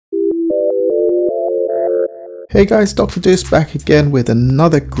Hey guys, Dr. Duce back again with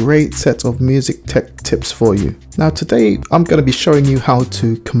another great set of music tech tips for you. Now today I'm going to be showing you how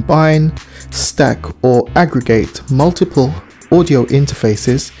to combine, stack or aggregate multiple audio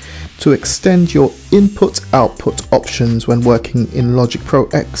interfaces to extend your input-output options when working in Logic Pro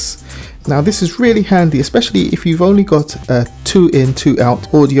X. Now this is really handy, especially if you've only got a 2-in,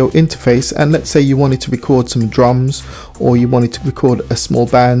 2-out audio interface, and let's say you wanted to record some drums or you wanted to record a small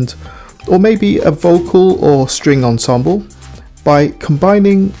band or maybe a vocal or string ensemble. By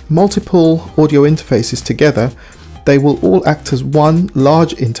combining multiple audio interfaces together, they will all act as one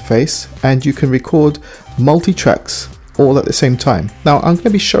large interface and you can record multi-tracks all at the same time. Now I'm going to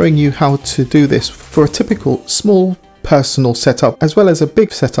be showing you how to do this for a typical small personal setup as well as a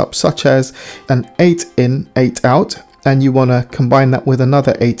big setup such as an 8-in, 8-out, and you want to combine that with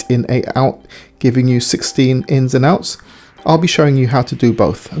another 8-in, 8-out, giving you 16 ins and outs. I'll be showing you how to do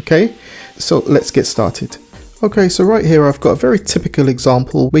both, okay? So let's get started. Okay, so right here I've got a very typical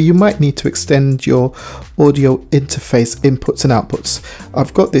example where you might need to extend your audio interface inputs and outputs.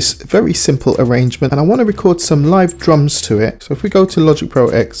 I've got this very simple arrangement and I want to record some live drums to it. So if we go to Logic Pro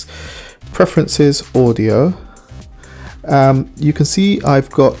X, Preferences, Audio, you can see I've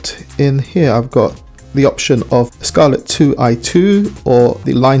got in here, I've got the option of Scarlett 2i2 or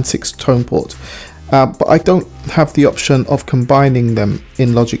the Line 6 tone port. But I don't have the option of combining them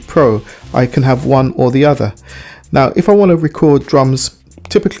in Logic Pro. I can have one or the other. Now, if I want to record drums,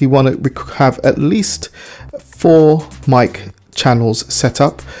 typically want to have at least 4 mic channels set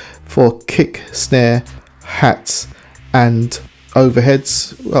up for kick, snare, hats, and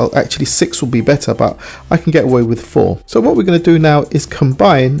overheads. Well, actually 6 will be better, but I can get away with 4. So what we're going to do now is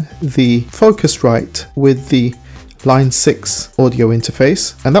combine the Focusrite with the Line 6 audio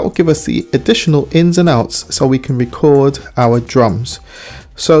interface, and that will give us the additional ins and outs so we can record our drums.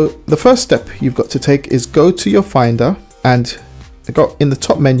 So the first step you've got to take is go to your Finder, and in the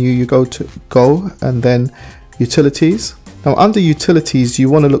top menu you go to Go and then Utilities. Now under Utilities you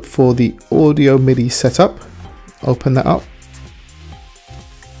want to look for the Audio MIDI setup. Open that up.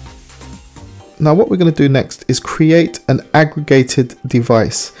 Now what we're going to do next is create an aggregated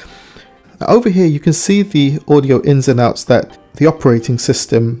device. Now over here you can see the audio ins and outs that the operating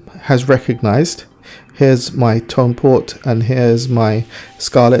system has recognized. Here's my tone port and here's my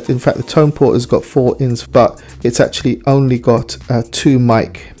Scarlett. In fact, the tone port has got 4 ins, but it's actually only got 2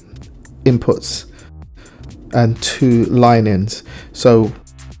 mic inputs and 2 line ins. So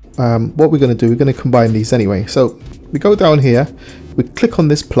what we're going to do, we're going to combine these anyway. So we go down here, we click on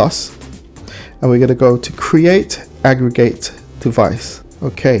this plus, and we're going to go to Create Aggregate Device.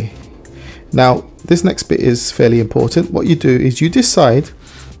 Okay. Now, this next bit is fairly important. What you do is you decide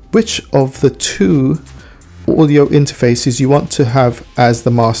which of the 2 audio interfaces you want to have as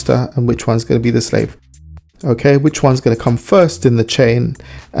the master and which one's going to be the slave. Okay, which one's going to come first in the chain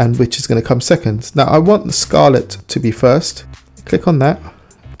and which is going to come second. Now, I want the Scarlett to be first. Click on that,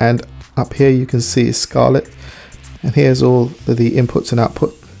 and up here you can see Scarlett, and here's all the inputs and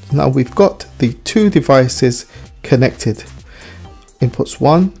output. Now we've got the 2 devices connected. Inputs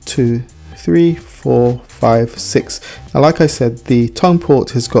 1, 2, 3, 4, 5, 6. Now like I said, the tone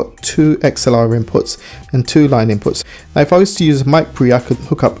port has got 2 XLR inputs and 2 line inputs. Now if I was to use a mic pre, I could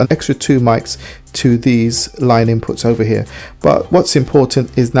hook up an extra 2 mics to these line inputs over here. But what's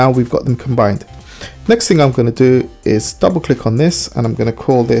important is now we've got them combined. Next thing I'm going to do is double click on this, and I'm going to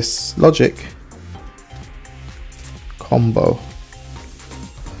call this Logic Combo.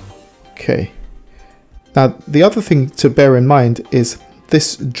 Okay. Now the other thing to bear in mind is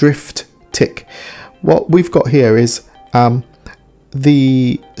this drift tick. What we've got here is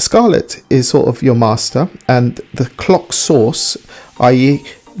the Scarlett is sort of your master, and the clock source, i.e.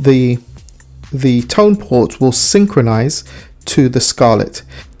 the tone port, will synchronize to the Scarlett.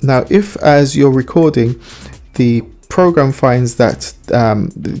 Now if as you're recording the program finds that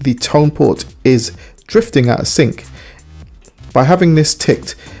the tone port is drifting out of sync, by having this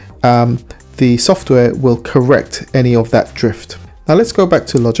ticked, the software will correct any of that drift. Now let's go back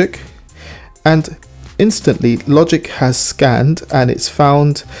to Logic, and instantly Logic has scanned and it's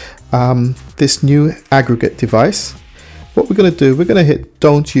found this new aggregate device. What we're going to do, we're going to hit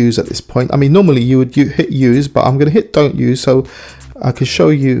don't use at this point. I mean, normally you would hit use, but I'm going to hit don't use so I can show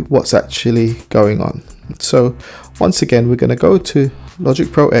you what's actually going on. So once again, we're going to go to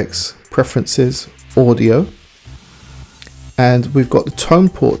Logic Pro X, Preferences, Audio, and we've got the tone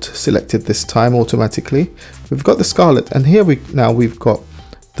port selected this time automatically. We've got the Scarlett, and here we've got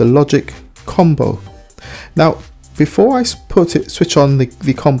the Logic Combo. Now before I switch on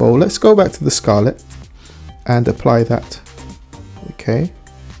the combo, let's go back to the Scarlett and apply that. Okay,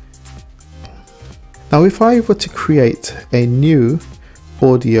 Now if I were to create a new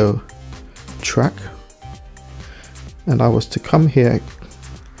audio track and I was to come here,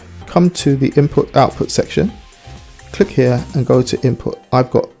 come to the input output section, click here and go to input, I've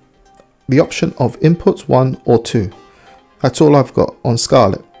got the option of inputs 1 or 2. That's all I've got on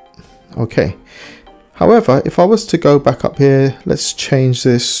Scarlett. Okay. However, if I was to go back up here, let's change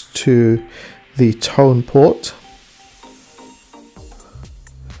this to the tone port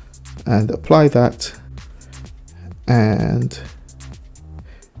and apply that. And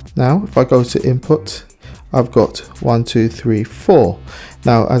now if I go to input, I've got 1, 2, 3, 4.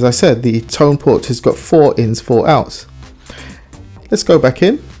 Now, as I said, the tone port has got 4 ins, 4 outs. Let's go back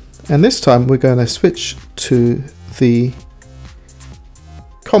in, and this time we're going to switch to the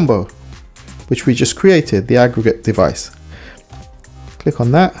combo, which we just created, the aggregate device. Click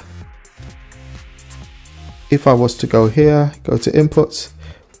on that. If I was to go here, go to inputs,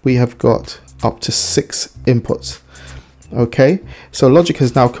 we have got up to 6 inputs. Okay, so Logic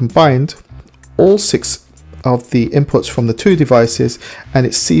has now combined all 6 of the inputs from the 2 devices and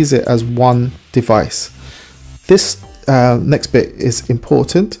it sees it as one device. This next bit is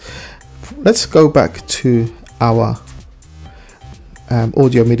important. Let's go back to our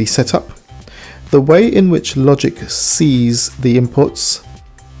audio MIDI setup. The way in which Logic sees the inputs,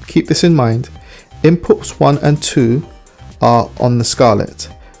 keep this in mind, inputs 1 and 2 are on the Scarlett,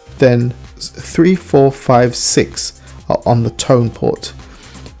 then 3, 4, 5, 6 are on the tone port.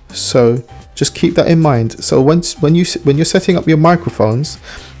 So just keep that in mind. So when you're setting up your microphones,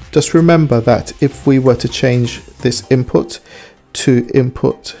 just remember that if we were to change this input to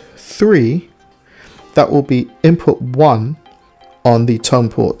input 3, that will be input 1 on the tone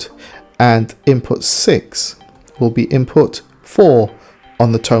port, and input 6 will be input 4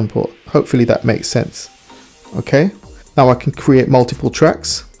 on the tone port. Hopefully that makes sense. Okay, now I can create multiple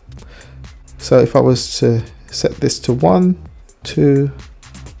tracks. So if I was to set this to 1, 2,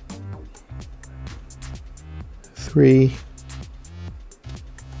 3,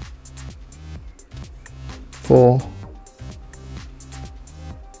 4,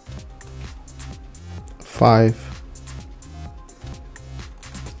 5,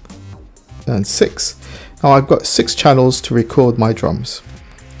 and 6. Now I've got 6 channels to record my drums.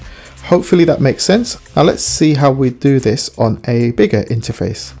 Hopefully that makes sense. Now let's see how we do this on a bigger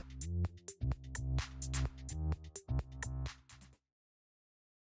interface.